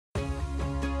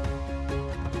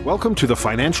Welcome to the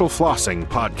Financial Flossing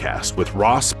Podcast with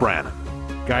Ross Brannon,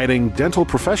 guiding dental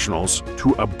professionals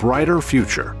to a brighter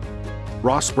future.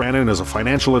 Ross Brannon is a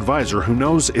financial advisor who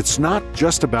knows it's not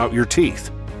just about your teeth.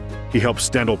 He helps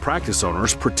dental practice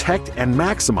owners protect and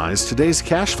maximize today's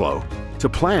cash flow to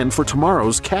plan for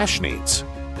tomorrow's cash needs.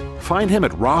 Find him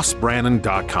at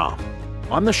rossbrannon.com.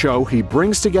 On the show, he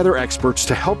brings together experts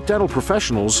to help dental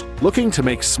professionals looking to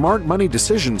make smart money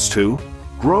decisions to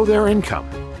grow their income,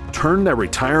 turn their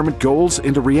retirement goals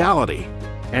into reality,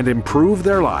 and improve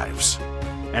their lives.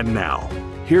 And now,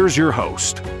 here's your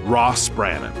host, Ross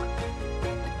Brannon.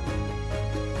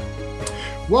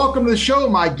 Welcome to the show.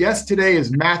 My guest today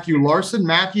is Matthew Larson.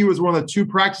 Matthew is one of the two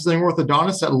practicing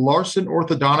orthodontists at Larson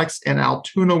Orthodontics in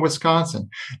Altoona, Wisconsin.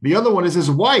 The other one is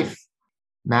his wife.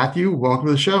 Matthew, welcome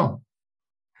to the show.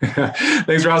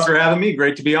 Thanks, Ross, for having me.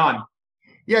 Great to be on.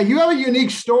 Yeah, you have a unique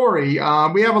story.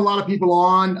 We have a lot of people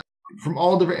on from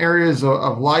all different areas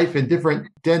of life and different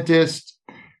dentists,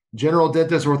 general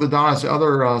dentists, orthodontists,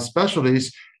 other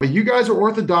specialties. But you guys are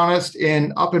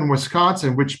orthodontists up in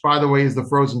Wisconsin, which, by the way, is the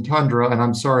frozen tundra. And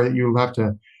I'm sorry that you have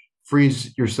to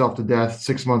freeze yourself to death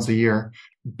 6 months a year.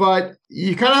 But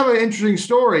you kind of have an interesting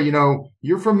story. You know,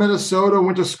 you're from Minnesota,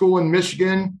 went to school in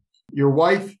Michigan. Your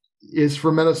wife is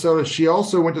from Minnesota. She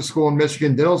also went to school in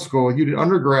Michigan, dental school. You did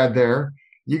undergrad there.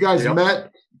 You guys met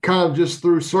kind of just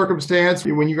through circumstance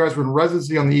when you guys were in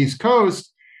residency on the East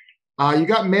Coast. You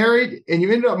got married and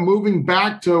you ended up moving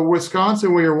back to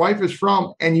Wisconsin where your wife is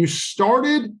from, and you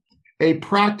started a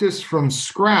practice from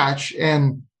scratch.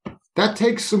 And that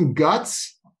takes some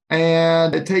guts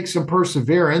and it takes some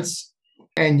perseverance.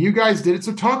 And you guys did it.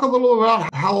 So talk a little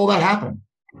about how all that happened.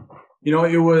 You know,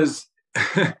 it was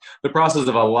the process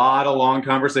of a lot of long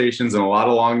conversations and a lot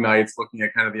of long nights looking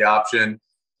at kind of the option.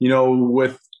 You know,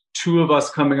 with two of us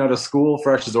coming out of school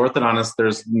fresh as orthodontists,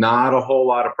 there's not a whole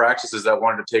lot of practices that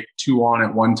wanted to take two on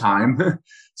at one time.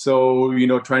 So, you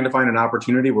know, trying to find an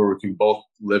opportunity where we can both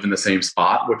live in the same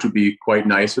spot, which would be quite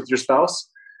nice with your spouse,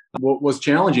 was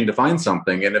challenging to find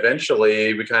something. And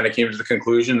eventually we kind of came to the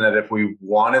conclusion that if we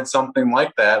wanted something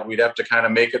like that, we'd have to kind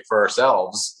of make it for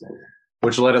ourselves,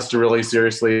 which led us to really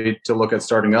seriously to look at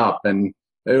starting up. And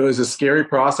it was a scary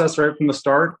process right from the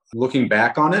start. Looking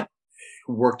back on it,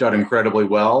 worked out incredibly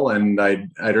well, and I'd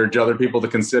urge other people to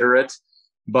consider it.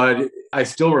 But I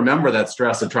still remember that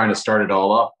stress of trying to start it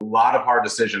all up. A lot of hard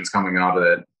decisions coming out of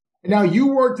it. Now, you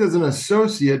worked as an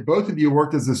associate. Both of you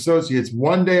worked as associates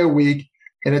 1 day a week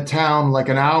in a town like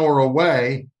an hour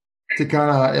away to kind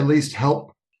of at least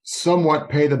help somewhat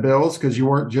pay the bills because you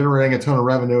weren't generating a ton of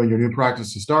revenue in your new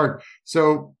practice to start.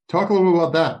 So talk a little bit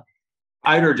about that.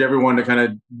 I'd urge everyone to kind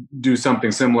of do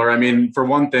something similar. I mean, for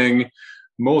one thing,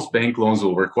 most bank loans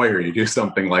will require you to do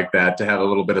something like that, to have a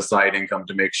little bit of side income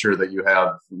to make sure that you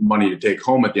have money to take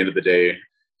home at the end of the day.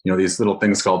 You know, these little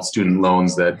things called student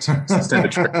loans that tend to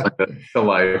trickle into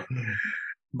life.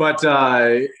 But,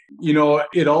 you know,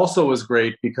 it also was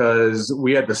great because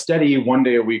we had the steady 1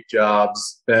 day a week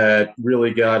jobs that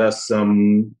really got us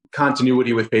some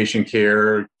continuity with patient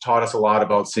care, taught us a lot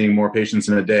about seeing more patients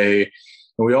in a day.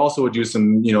 And we also would do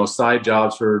some, you know, side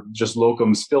jobs for just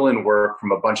locums fill-in work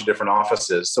from a bunch of different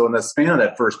offices. So in the span of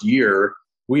that first year,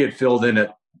 we had filled in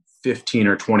at 15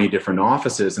 or 20 different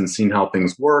offices and seen how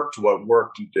things worked, what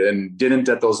worked and didn't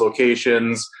at those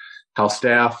locations, how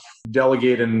staff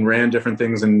delegated and ran different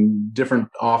things in different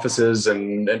offices,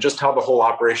 and just how the whole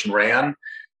operation ran.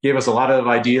 Gave us a lot of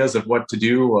ideas of what to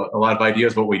do, a lot of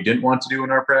ideas what we didn't want to do in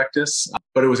our practice.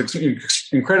 But it was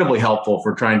incredibly helpful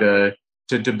for trying to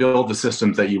build the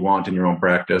systems that you want in your own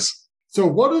practice. So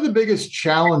what are the biggest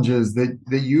challenges that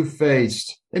you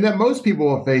faced and that most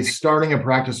people have faced starting a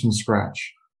practice from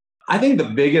scratch? I think the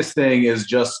biggest thing is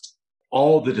just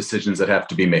all the decisions that have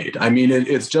to be made. I mean,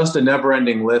 it's just a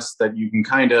never-ending list that you can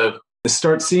kind of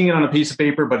start seeing it on a piece of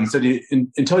paper, but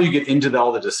until you get into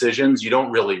all the decisions, you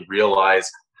don't really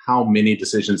realize how many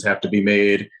decisions have to be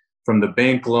made, from the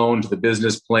bank loan to the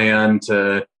business plan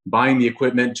to buying the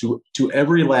equipment to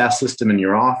every last system in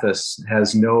your office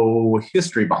has no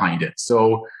history behind it.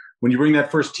 So when you bring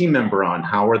that first team member on,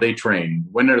 how are they trained?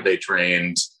 When are they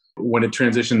trained? When it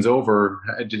transitions over,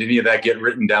 did any of that get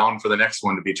written down for the next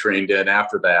one to be trained in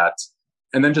after that?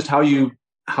 And then just how you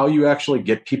actually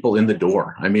get people in the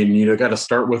door. I mean, you got to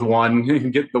start with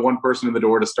one, get the one person in the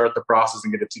door to start the process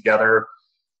and get it together.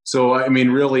 So, I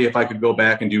mean, really, if I could go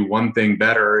back and do one thing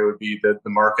better, it would be the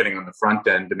marketing on the front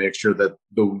end to make sure that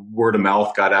the word of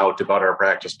mouth got out about our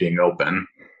practice being open.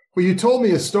 Well, you told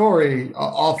me a story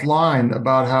offline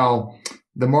about how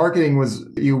the marketing was,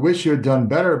 you wish you had done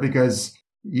better because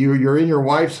you're in your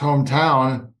wife's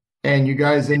hometown and you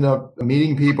guys end up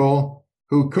meeting people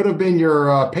who could have been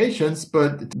your patients,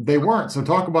 but they weren't. So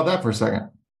talk about that for a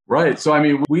second. Right. So, I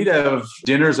mean, we'd have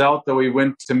dinners out that we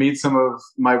went to meet some of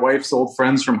my wife's old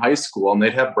friends from high school, and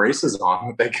they'd have braces on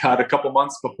that they got a couple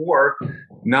months before,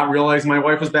 not realizing my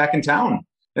wife was back in town.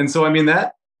 And so, I mean,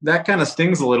 that kind of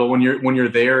stings a little when you're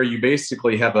there. You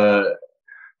basically have the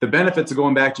benefits of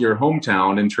going back to your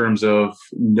hometown in terms of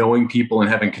knowing people and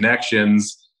having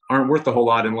connections aren't worth a whole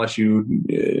lot unless you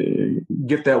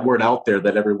get that word out there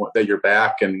that you're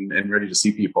back and ready to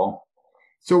see people.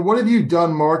 So what have you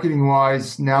done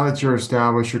marketing-wise now that you're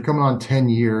established? You're coming on 10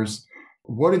 years.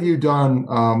 What have you done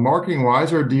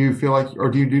marketing-wise, or do you feel like,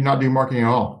 or do you not do marketing at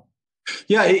all?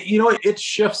 Yeah, it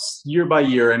shifts year by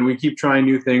year, and we keep trying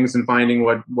new things and finding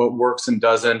what works and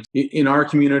doesn't. In our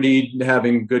community,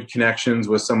 having good connections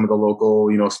with some of the local,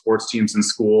 sports teams and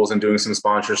schools and doing some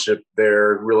sponsorship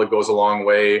there really goes a long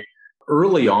way.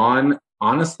 Early on,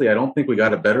 honestly, I don't think we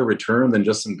got a better return than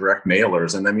just some direct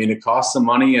mailers. And I mean, it costs some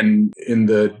money. And in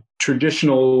the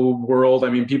traditional world, I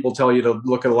mean, people tell you to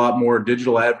look at a lot more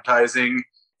digital advertising.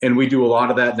 And we do a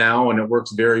lot of that now, and it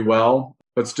works very well.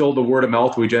 But still, the word of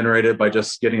mouth we generated by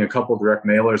just getting a couple direct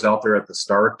mailers out there at the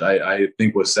start, I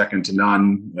think was second to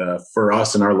none for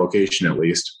us in our location, at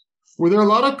least. Were there a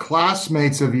lot of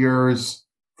classmates of yours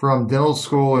from dental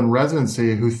school and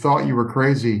residency who thought you were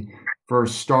crazy for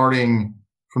starting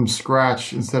from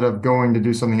scratch instead of going to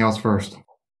do something else first?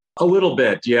 A little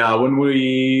bit, yeah. When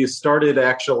we started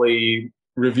actually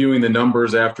reviewing the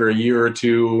numbers after a year or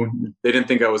two, they didn't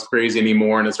think I was crazy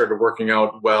anymore, and it started working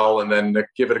out well. And then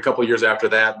give it a couple of years after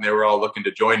that, and they were all looking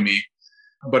to join me.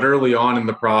 But early on in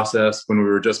the process, when we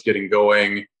were just getting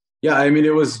going, yeah, I mean,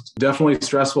 it was definitely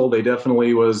stressful. They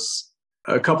definitely was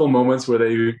a couple moments where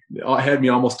they had me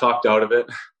almost talked out of it.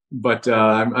 But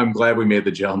I'm glad we made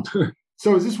the jump.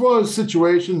 So is this one of those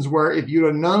situations where if you'd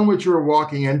have known what you were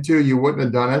walking into, you wouldn't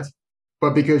have done it,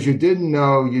 but because you didn't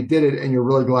know, you did it, and you're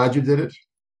really glad you did it?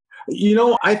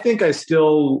 I think I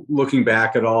still, looking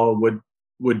back at all,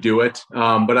 would do it.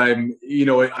 But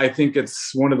I think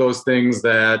it's one of those things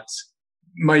that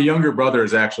my younger brother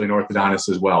is actually an orthodontist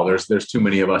as well. There's too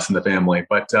many of us in the family,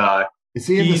 but is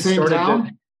he in the same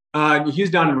town? He's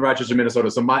down in Rochester,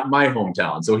 Minnesota, so my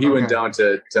hometown. So he went down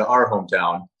to our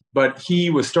hometown. But he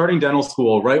was starting dental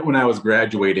school right when I was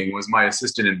graduating, was my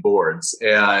assistant in boards.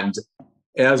 And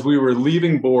as we were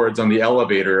leaving boards on the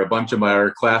elevator, a bunch of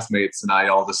our classmates and I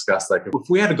all discussed, like, if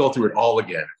we had to go through it all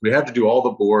again, if we had to do all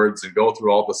the boards and go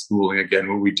through all the schooling again,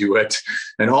 would we do it?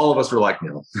 And all of us were like,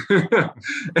 no.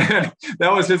 And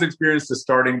that was his experience to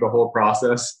starting the whole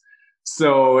process.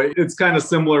 So it's kind of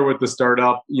similar with the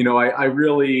startup. I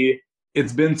really,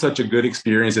 it's been such a good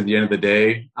experience at the end of the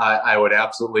day. I would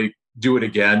absolutely do it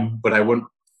again, but I wouldn't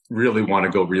really want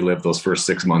to go relive those first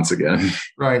 6 months again.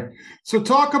 Right. So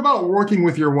talk about working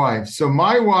with your wife. So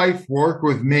my wife worked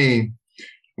with me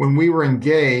when we were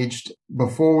engaged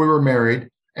before we were married.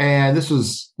 And this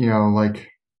was, like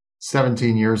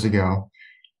 17 years ago.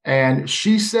 And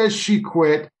she says she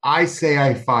quit. I say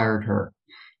I fired her.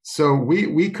 So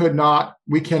we cannot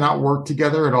work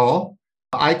together at all.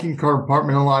 I can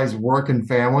compartmentalize work and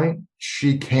family.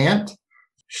 She can't.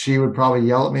 She would probably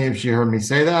yell at me if she heard me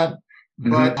say that.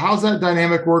 But how's that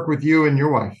dynamic work with you and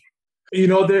your wife?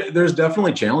 There's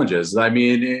definitely challenges. I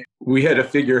mean, we had to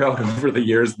figure out over the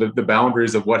years the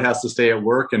boundaries of what has to stay at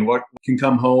work and what can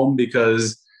come home,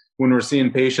 because when we're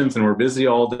seeing patients and we're busy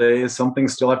all day, some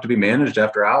things still have to be managed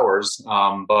after hours.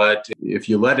 But if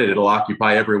you let it, it'll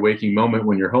occupy every waking moment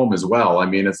when you're home as well. I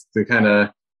mean, it's the kind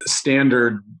of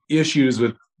standard issues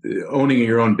with owning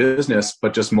your own business,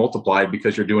 but just multiplied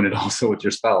because you're doing it also with your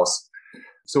spouse.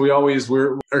 So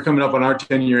we're coming up on our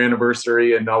 10-year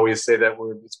anniversary, and always say that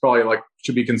it's probably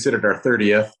should be considered our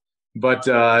 30th. But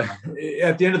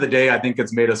at the end of the day, I think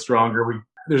it's made us stronger.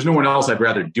 There's no one else I'd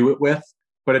rather do it with,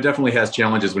 but it definitely has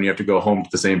challenges when you have to go home to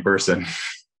the same person.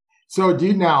 So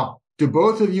do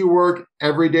both of you work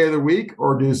every day of the week,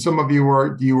 or do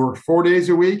you work 4 days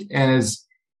a week? And is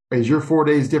your 4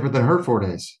 days different than her 4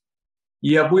 days?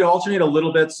 Yeah, we alternate a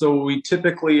little bit. So we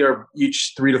typically are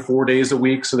each 3 to 4 days a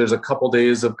week. So there's a couple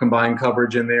days of combined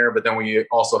coverage in there, but then we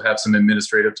also have some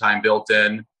administrative time built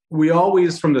in. We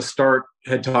always, from the start,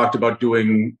 had talked about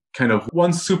doing kind of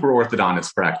one super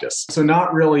orthodontist practice. So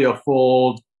not really a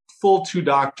full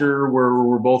 2-doctor where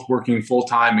we're both working full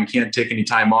time and can't take any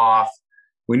time off.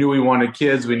 We knew we wanted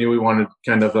kids. We knew we wanted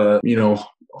kind of a,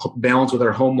 balance with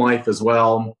our home life as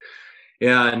well.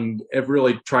 And I've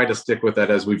really tried to stick with that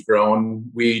as we've grown.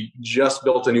 We just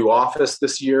built a new office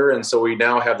this year. And so we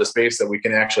now have the space that we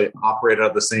can actually operate out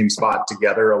of the same spot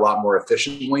together a lot more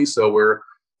efficiently. So we're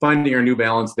finding our new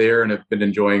balance there, and have been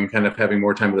enjoying kind of having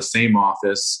more time at the same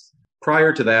office.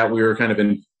 prior to that, we were kind of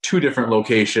in two different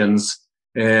locations,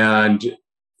 and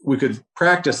we could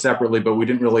practice separately, but we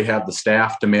didn't really have the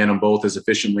staff to man them both as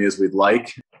efficiently as we'd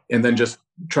like. And then just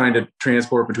trying to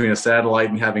transport between a satellite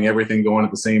and having everything going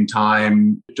at the same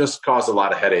time just caused a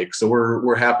lot of headaches. So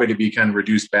we're happy to be kind of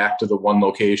reduced back to the one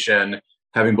location,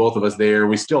 having both of us there.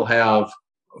 We still have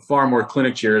far more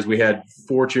clinic chairs. We had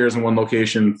 4 chairs in one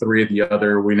location, 3 at the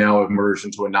other. We now have merged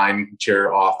into a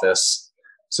 9-chair office.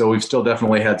 So we've still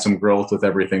definitely had some growth with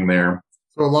everything there.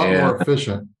 So a lot more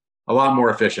efficient. A lot more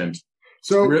efficient.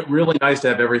 So really nice to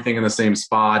have everything in the same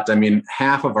spot. I mean,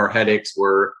 half of our headaches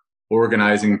were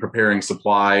organizing, preparing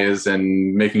supplies,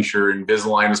 and making sure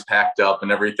Invisalign was packed up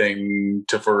and everything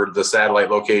for the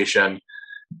satellite location.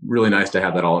 Really nice to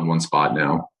have that all in one spot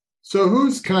now. So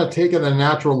who's kind of taken the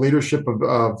natural leadership of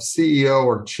CEO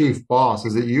or chief boss?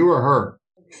 Is it you or her?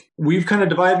 We've kind of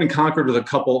divided and conquered with a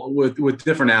couple with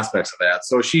different aspects of that.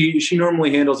 So she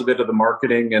normally handles a bit of the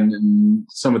marketing and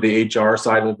some of the HR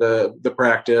side of the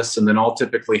practice, and then I'll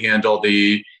typically handle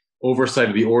the oversight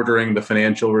of the ordering, the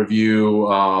financial review,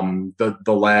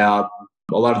 the lab,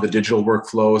 a lot of the digital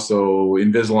workflow. So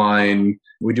Invisalign,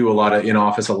 we do a lot of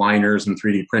in-office aligners and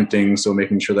 3D printing. So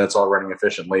making sure that's all running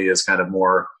efficiently is kind of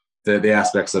more the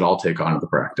aspects that I'll take on in the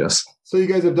practice. So you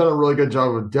guys have done a really good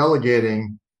job of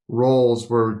delegating roles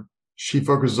where she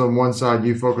focuses on one side,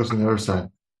 you focus on the other side.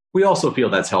 We also feel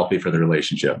that's healthy for the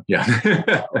relationship.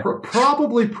 Yeah.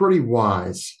 Probably pretty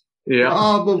wise. Yeah.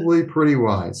 Probably pretty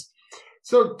wise.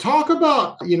 So talk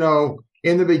about, in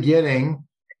the beginning,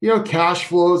 cash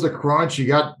flow is a crunch. You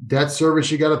got debt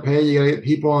service you got to pay. You got to get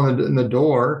people in the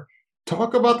door.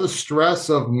 Talk about the stress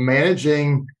of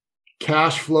managing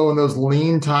cash flow in those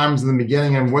lean times in the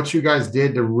beginning and what you guys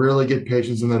did to really get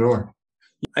patients in the door.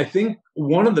 I think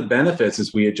one of the benefits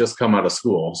is we had just come out of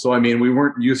school. So, I mean, we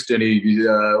weren't used to any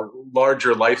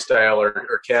larger lifestyle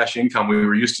or cash income. We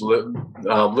were used to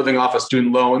living off of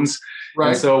student loans. Right.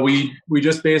 And so we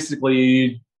just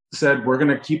basically said, we're going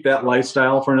to keep that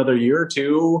lifestyle for another year or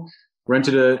two,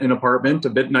 rented an apartment, a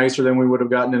bit nicer than we would have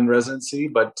gotten in residency,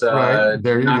 but not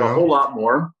a whole lot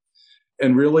more.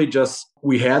 And really just,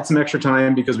 we had some extra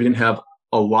time because we didn't have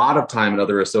a lot of time in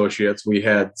other associates. We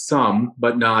had some,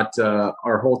 but not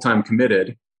our whole time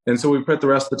committed. And so we put the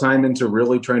rest of the time into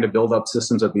really trying to build up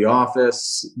systems at the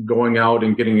office, going out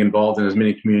and getting involved in as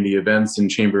many community events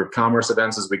and Chamber of Commerce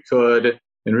events as we could,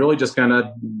 and really just kind of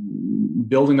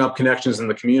building up connections in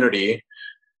the community.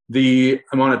 The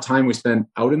amount of time we spent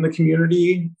out in the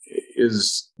community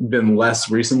has been less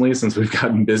recently since we've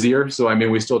gotten busier. So, I mean,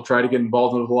 we still try to get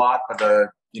involved in it a lot, but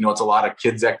it's a lot of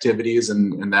kids' activities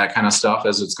and that kind of stuff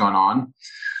as it's gone on.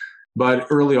 But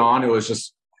early on, it was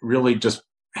just really just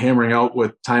hammering out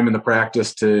with time in the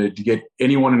practice to get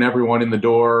anyone and everyone in the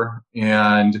door.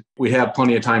 And we have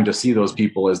plenty of time to see those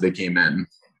people as they came in.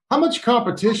 How much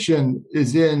competition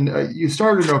is in, you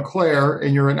started in Eau Claire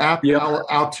and you're in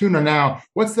Altoona now.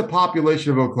 What's the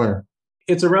population of Eau Claire?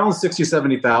 It's around 60,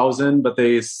 70,000, but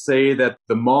they say that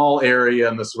the mall area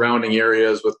and the surrounding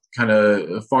areas with kind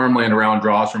of farmland around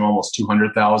draws from almost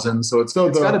 200,000. So it's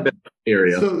got a bit of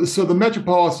area. So the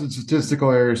metropolitan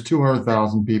statistical area is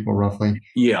 200,000 people roughly.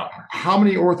 Yeah. How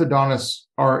many orthodontists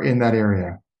are in that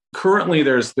area? Currently,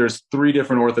 there's 3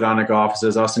 different orthodontic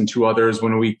offices, us and 2 others.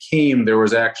 When we came, there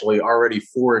was actually already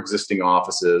 4 existing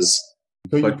offices.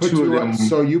 So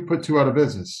you put 2 out of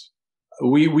business.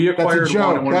 We acquired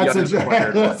one. That's a joke.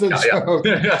 That's a joke.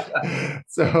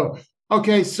 So,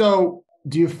 okay. So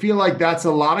do you feel like that's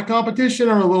a lot of competition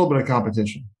or a little bit of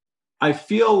competition? I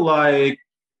feel like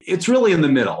it's really in the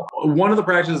middle. One of the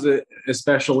practices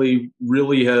especially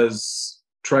really has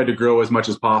tried to grow as much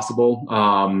as possible,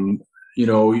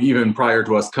 even prior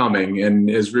to us coming,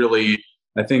 and is really,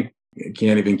 I think,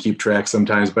 can't even keep track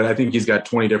sometimes, but I think he's got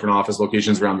 20 different office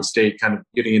locations around the state, kind of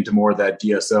getting into more of that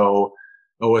DSO,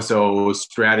 OSO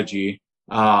strategy.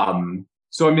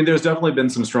 So, I mean, there's definitely been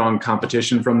some strong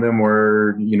competition from them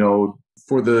where,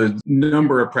 for the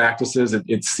number of practices,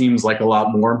 it seems like a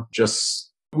lot more.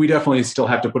 We definitely still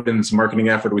have to put in some marketing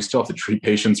effort. We still have to treat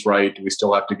patients right. We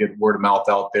still have to get word of mouth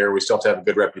out there. We still have to have a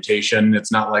good reputation.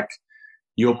 It's not like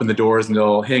you open the doors and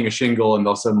they'll hang a shingle and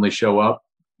they'll suddenly show up.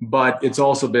 But it's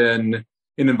also been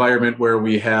an environment where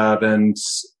we haven't,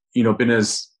 been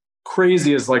as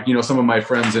crazy as some of my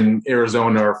friends in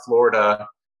Arizona or Florida,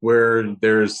 where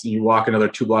you walk another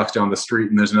 2 blocks down the street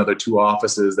and there's another 2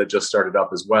 offices that just started up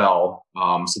as well.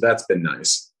 So that's been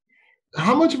nice.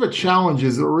 How much of a challenge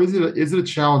is it a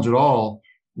challenge at all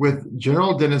with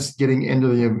general dentists getting into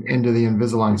the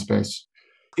Invisalign space?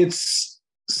 It's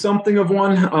something of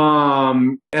one.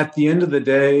 At the end of the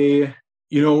day,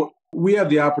 we have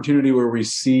the opportunity where we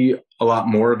see a lot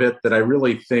more of it, that I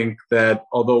really think that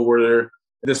although we're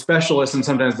the specialists and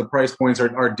sometimes the price points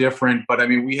are different, but I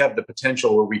mean, we have the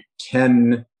potential where we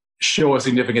can show a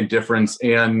significant difference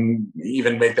and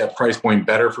even make that price point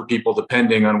better for people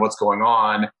depending on what's going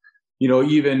on.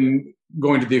 Even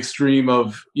going to the extreme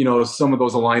of, some of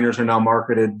those aligners are now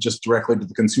marketed just directly to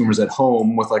the consumers at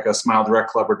home with like a Smile Direct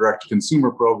Club or direct to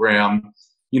consumer program.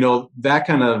 That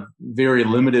kind of very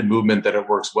limited movement that it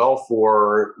works well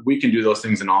for, we can do those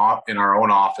things in our own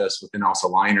office with in-house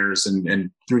aligners and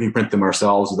 3D print them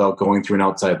ourselves without going through an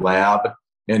outside lab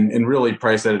and really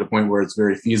price that at a point where it's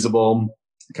very feasible.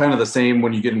 Kind of the same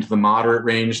when you get into the moderate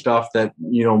range stuff that,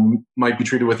 might be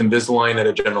treated with Invisalign at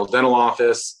a general dental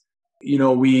office.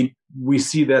 We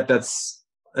see that that's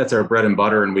our bread and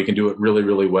butter and we can do it really,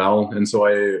 really well. And so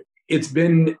it's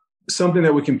been something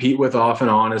that we compete with off and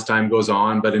on as time goes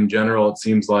on. But in general, it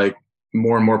seems like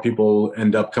more and more people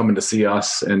end up coming to see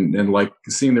us and like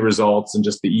seeing the results and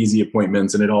just the easy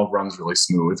appointments, and it all runs really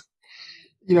smooth.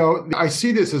 I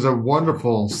see this as a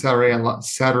wonderful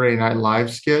Saturday Night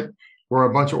Live skit where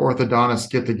a bunch of orthodontists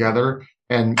get together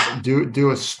and do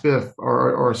a spiff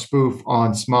or a spoof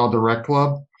on Smile Direct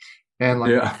Club and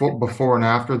before and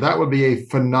after. That would be a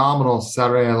phenomenal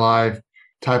Saturday Night Live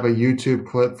type of YouTube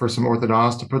clip for some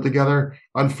orthodontists to put together.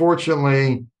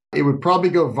 Unfortunately, it would probably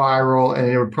go viral and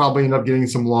it would probably end up getting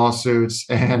some lawsuits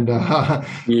and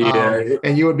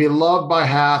you would be loved by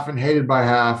half and hated by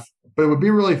half, but it would be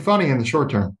really funny in the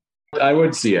short term. I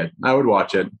would see it. I would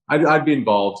watch it. I'd be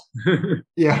involved.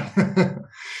 Yeah.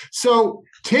 So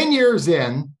 10 years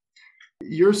in,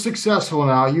 you're successful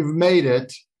now. You've made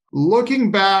it.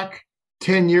 Looking back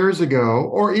 10 years ago,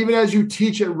 or even as you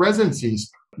teach at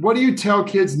residencies, what do you tell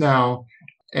kids now,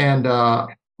 and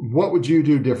what would you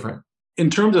do different? In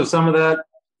terms of some of that,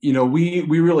 we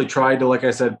really tried to, like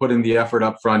I said, put in the effort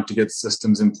up front to get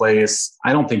systems in place.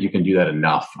 I don't think you can do that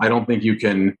enough. I don't think you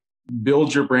can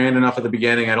build your brand enough at the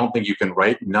beginning. I don't think you can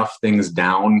write enough things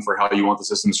down for how you want the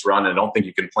systems to run. I don't think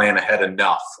you can plan ahead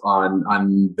enough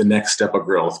on the next step of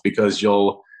growth, because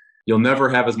you'll never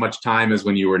have as much time as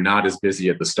when you were not as busy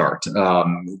at the start.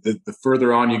 The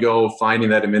further on you go, finding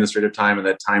that administrative time and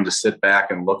that time to sit back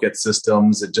and look at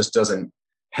systems, it just doesn't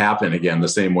happen again the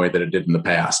same way that it did in the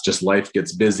past. Just life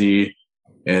gets busy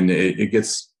and it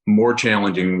gets more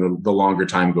challenging the longer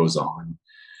time goes on.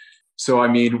 So,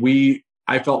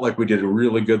 I felt like we did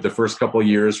really good the first couple of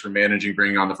years for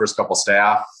bringing on the first couple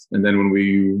staff. And then when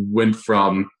we went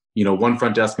from one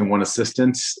front desk and one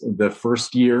assistant the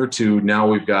first year to now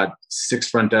we've got 6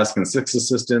 front desk and 6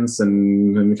 assistants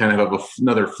and we kind of have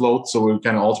another float. So we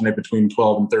kind of alternate between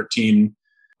 12 and 13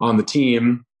 on the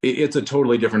team. It's a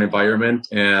totally different environment.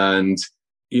 And,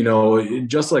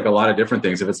 just like a lot of different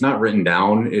things, if it's not written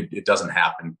down, it doesn't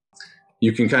happen.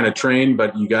 You can kind of train,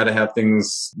 but you got to have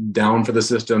things down for the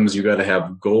systems. You got to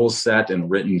have goals set and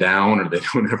written down, or they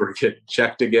don't ever get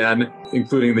checked again,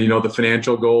 including the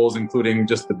financial goals, including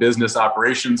just the business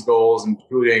operations goals,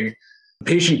 including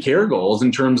patient care goals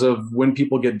in terms of when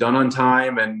people get done on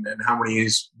time and how many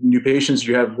new patients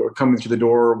you have coming through the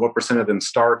door, what % of them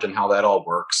start, and how that all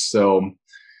works. So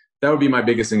that would be my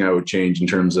biggest thing I would change in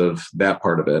terms of that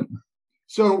part of it.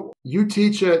 So you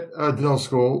teach at dental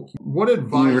school. What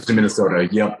advice? University of Minnesota.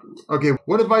 Yep. Okay.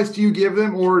 What advice do you give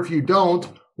them? Or if you don't,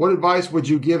 what advice would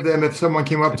you give them if someone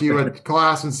came up to you at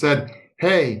class and said,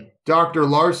 "Hey, Dr.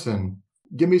 Larson,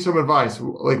 give me some advice."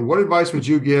 Like, what advice would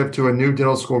you give to a new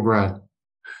dental school grad?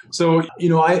 So,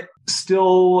 I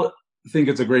still think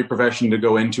it's a great profession to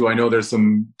go into. I know there's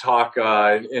some talk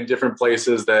in different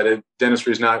places that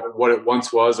dentistry is not what it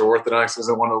once was, or orthodontics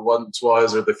isn't what it once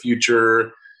was, or the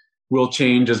future will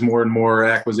change as more and more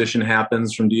acquisition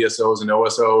happens from DSOs and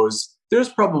OSOs. There's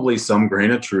probably some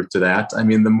grain of truth to that.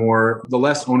 The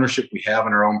less ownership we have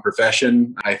in our own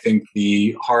profession, I think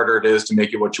the harder it is to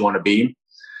make it what you want to be,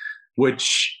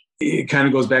 which it kind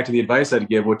of goes back to the advice I'd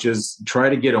give, which is try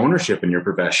to get ownership in your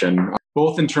profession,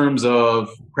 both in terms of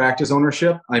practice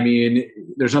ownership.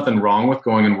 There's nothing wrong with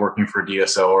going and working for a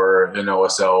DSO or an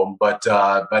OSO, but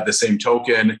by the same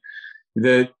token,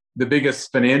 the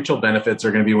biggest financial benefits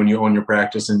are going to be when you own your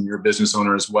practice and you're a business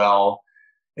owner as well.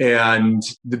 And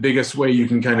the biggest way you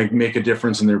can kind of make a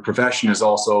difference in their profession is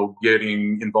also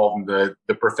getting involved in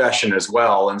the profession as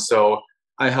well. And so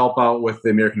I help out with the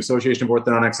American Association of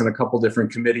Orthodontics and a couple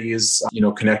different committees,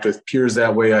 connect with peers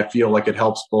that way. I feel like it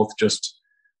helps both just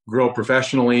grow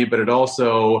professionally, but it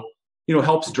also,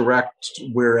 helps direct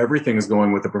where everything is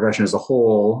going with the profession as a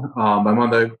whole. I'm on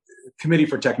the Committee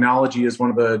for Technology is one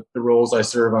of the roles I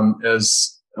serve on the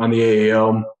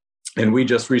AAO. And we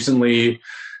just recently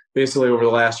basically over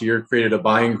the last year created a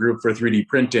buying group for 3D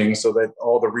printing so that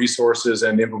all the resources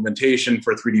and implementation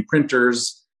for 3D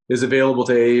printers is available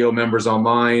to AAO members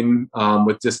online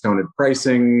with discounted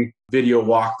pricing, video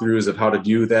walkthroughs of how to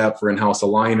do that for in-house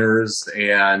aligners.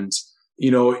 And,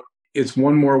 it's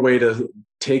one more way to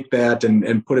take that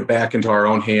and put it back into our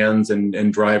own hands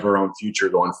and drive our own future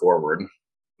going forward.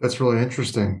 That's really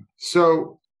interesting.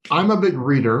 So I'm a big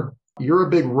reader. You're a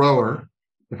big rower.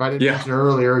 If I didn't mention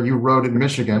earlier, you rode in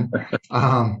Michigan.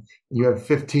 You have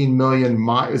 15 million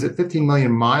miles. Is it 15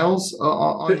 million miles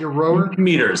on your rower?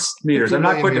 Meters. I'm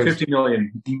not quite to 15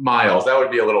 million miles. That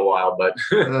would be a little wild, but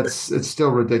it's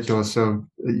still ridiculous. So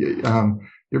you're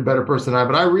a better person than I.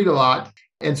 But I read a lot,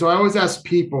 and so I always ask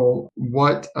people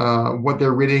what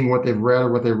they're reading, what they've read,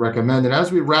 or what they recommend. And as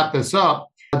we wrap this up,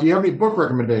 do you have any book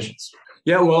recommendations?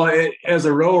 Yeah, well, as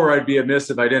a rower, I'd be amiss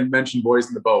if I didn't mention Boys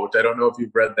in the Boat. I don't know if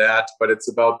you've read that, but it's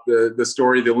about the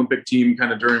story of the Olympic team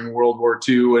kind of during World War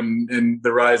II and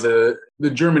the rise of the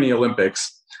Germany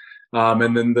Olympics,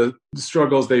 and then the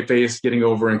struggles they faced getting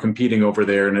over and competing over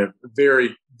there. And a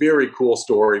very, very cool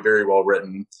story, very well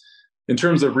written. In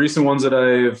terms of recent ones that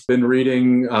I've been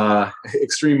reading,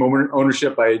 Extreme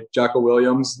Ownership by Jocko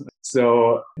Williams.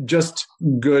 So just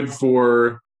good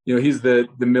for... he's the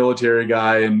military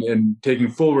guy and taking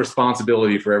full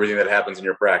responsibility for everything that happens in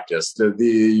your practice.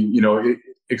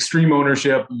 Extreme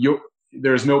ownership.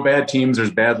 There's no bad teams.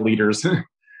 There's bad leaders,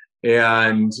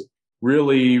 and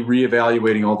really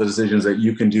reevaluating all the decisions that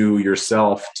you can do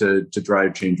yourself to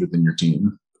drive change within your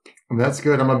team. That's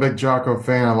good. I'm a big Jocko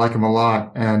fan. I like him a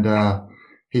lot, and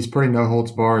he's pretty no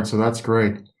holds barred. So that's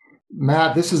great.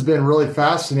 Matt, this has been really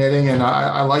fascinating, and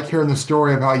I like hearing the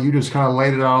story of how you just kind of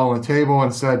laid it all on the table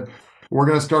and said, we're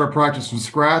going to start a practice from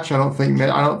scratch. I don't think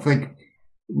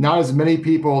not as many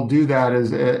people do that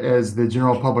as the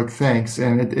general public thinks,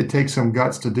 and it takes some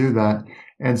guts to do that.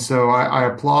 And so I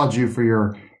applaud you for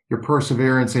your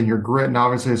perseverance and your grit, and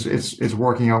obviously it's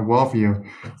working out well for you.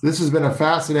 This has been a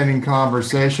fascinating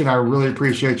conversation. I really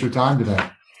appreciate your time today.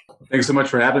 Thanks so much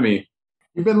for having me.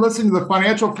 You've been listening to the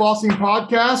Financial Flossing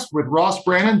Podcast with Ross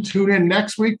Brannon. Tune in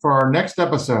next week for our next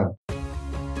episode.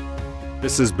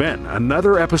 This has been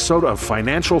another episode of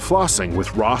Financial Flossing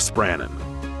with Ross Brannon,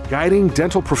 guiding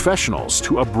dental professionals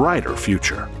to a brighter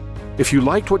future. If you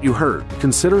liked what you heard,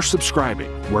 consider subscribing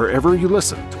wherever you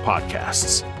listen to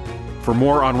podcasts. For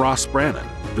more on Ross Brannon,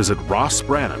 visit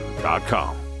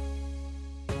rossbrannon.com.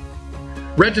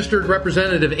 Registered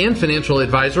representative and financial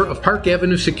advisor of Park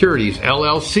Avenue Securities,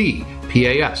 LLC,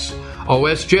 PAS,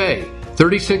 OSJ,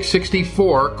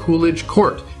 3664 Coolidge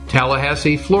Court,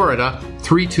 Tallahassee, Florida,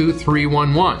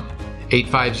 32311,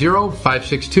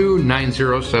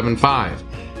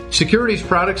 850-562-9075. Securities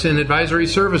products and advisory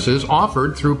services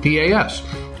offered through PAS,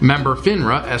 member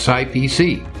FINRA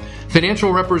SIPC.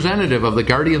 Financial representative of the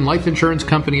Guardian Life Insurance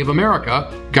Company of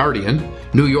America, Guardian,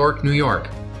 New York, New York.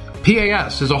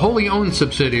 PAS is a wholly owned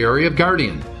subsidiary of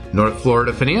Guardian. North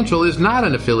Florida Financial is not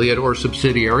an affiliate or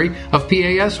subsidiary of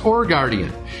PAS or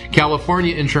Guardian.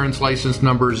 California Insurance License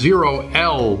Number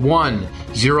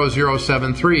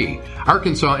 0L10073.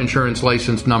 Arkansas Insurance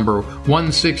License Number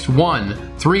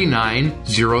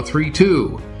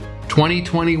 161-39032.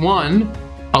 2021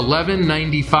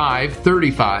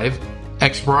 119535.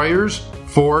 Expires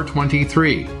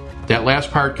 423. That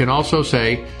last part can also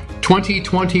say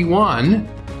 2021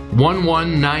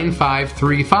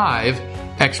 119535.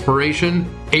 Expiration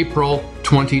April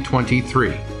 2023.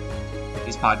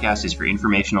 This podcast is for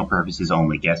informational purposes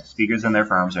only. Guest speakers and their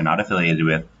firms are not affiliated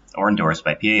with or endorsed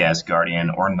by PAS,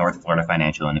 Guardian, or North Florida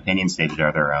Financial, and opinions stated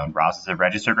are their own. Ross is a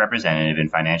registered representative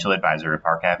and financial advisor of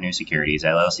Park Avenue Securities,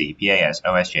 LLC, PAS,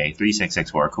 OSJ,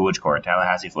 3664 Coolidge Court,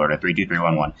 Tallahassee, Florida,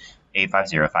 32311,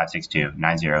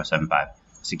 850-562-9075.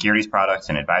 Securities products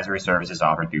and advisory services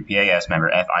offered through PAS,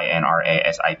 member FINRA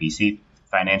SIPC.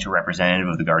 Financial representative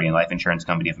of the Guardian Life Insurance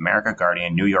Company of America,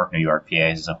 Guardian, New York, New York.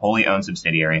 PAS is a wholly owned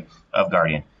subsidiary of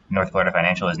Guardian. North Florida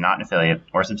Financial is not an affiliate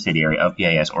or subsidiary of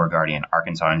PAS or Guardian.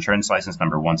 Arkansas Insurance License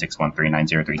Number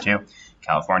 161-39032.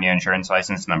 California Insurance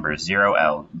License Number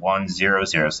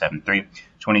 0L10073.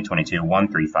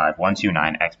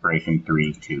 2022-135-129. Expiration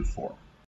 324.